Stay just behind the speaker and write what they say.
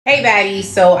Hey baddies,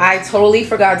 so I totally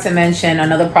forgot to mention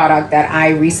another product that I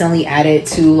recently added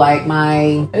to like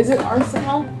my, is it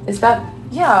Arsenal? Is that,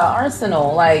 yeah,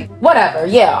 Arsenal, like whatever,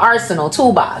 yeah, Arsenal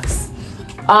toolbox.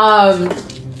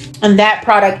 And that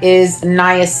product is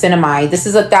niacinamide. This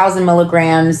is 1,000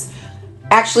 milligrams.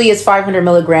 Actually, it's 500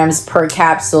 milligrams per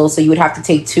capsule, so you would have to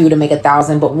take 2 to make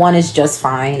 1,000, but 1 is just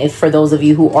fine if for those of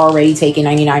you who already taking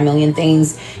 99 million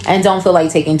things and don't feel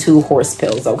like taking 2 horse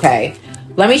pills, okay?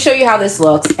 Let me show you how this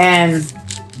looks, and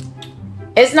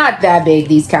it's not that big,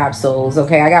 these capsules,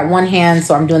 okay? I got one hand,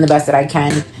 so I'm doing the best that I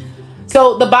can.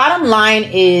 So the bottom line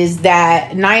is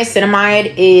that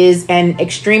niacinamide is an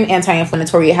extreme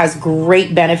anti-inflammatory. It has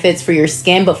great benefits for your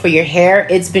skin, but for your hair,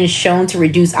 it's been shown to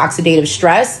reduce oxidative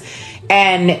stress,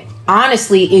 and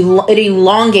honestly, it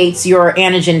elongates your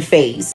anagen phase.